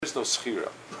is no schira.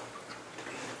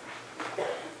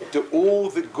 All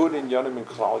the good inyanim in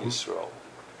Klal Yisrael,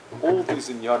 all these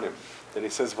inyanim that he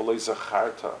says v'lo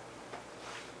zacharta,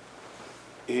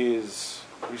 is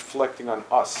reflecting on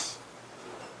us.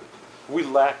 We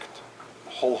lacked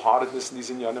wholeheartedness in these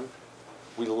inyanim.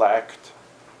 We lacked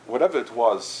whatever it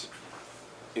was.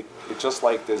 It just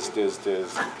like there's the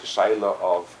shaila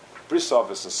of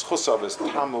brisavis and schusavis,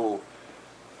 tamu.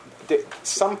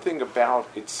 Something about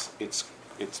its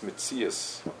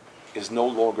mitzias is no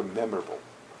longer memorable.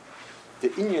 The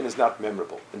inyan is not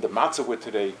memorable. In the matzah we're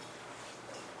today,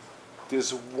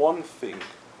 there's one thing.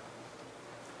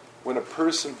 When a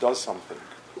person does something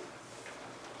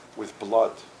with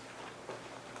blood,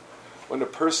 when a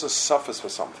person suffers for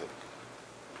something,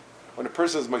 when a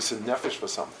person is moiseh nefesh for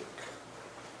something,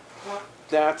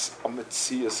 that's a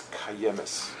metzias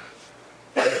kayemes.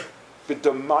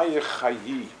 B'damayeh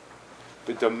chayi.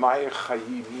 B'damayeh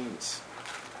chayi means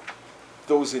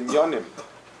those inyanim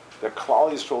that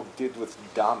Klal Yisrael did with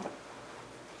dam,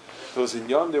 those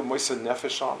inyanim that moiseh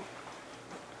nefesh on,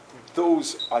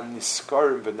 those are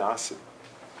niskarim v'nasim.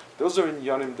 Those are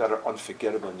inyanim that are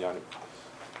unforgettable inyanim.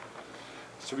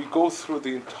 So we go through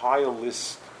the entire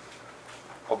list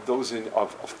of those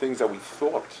of things that we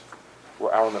thought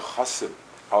were our nechasim,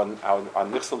 our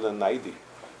nichsel and naidi,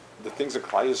 the things of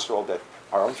Klal Yisrael that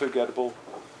are unforgettable.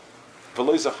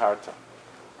 V'lo zacharta.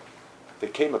 There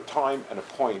came a time and a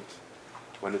point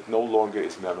when it no longer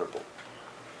is memorable.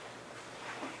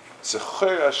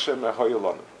 Zecher Hashem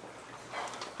ehoyelanu.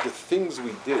 The things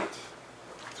we did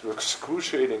through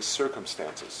excruciating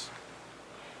circumstances,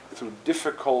 through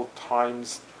difficult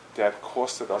times that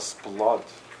costed us blood,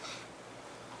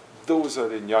 those are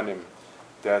the inyanim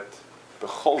that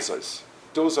becholzas,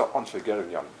 those are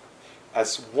unforgettable inyanim.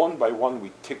 As one by one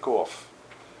we tick off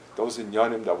those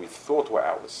inyanim that we thought were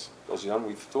ours, those inyanim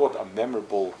we thought are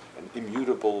memorable and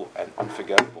immutable and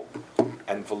unforgettable,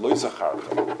 and v'lo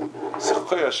zacharta,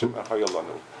 zecher Hashem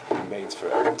ehoyelanu remains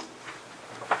forever.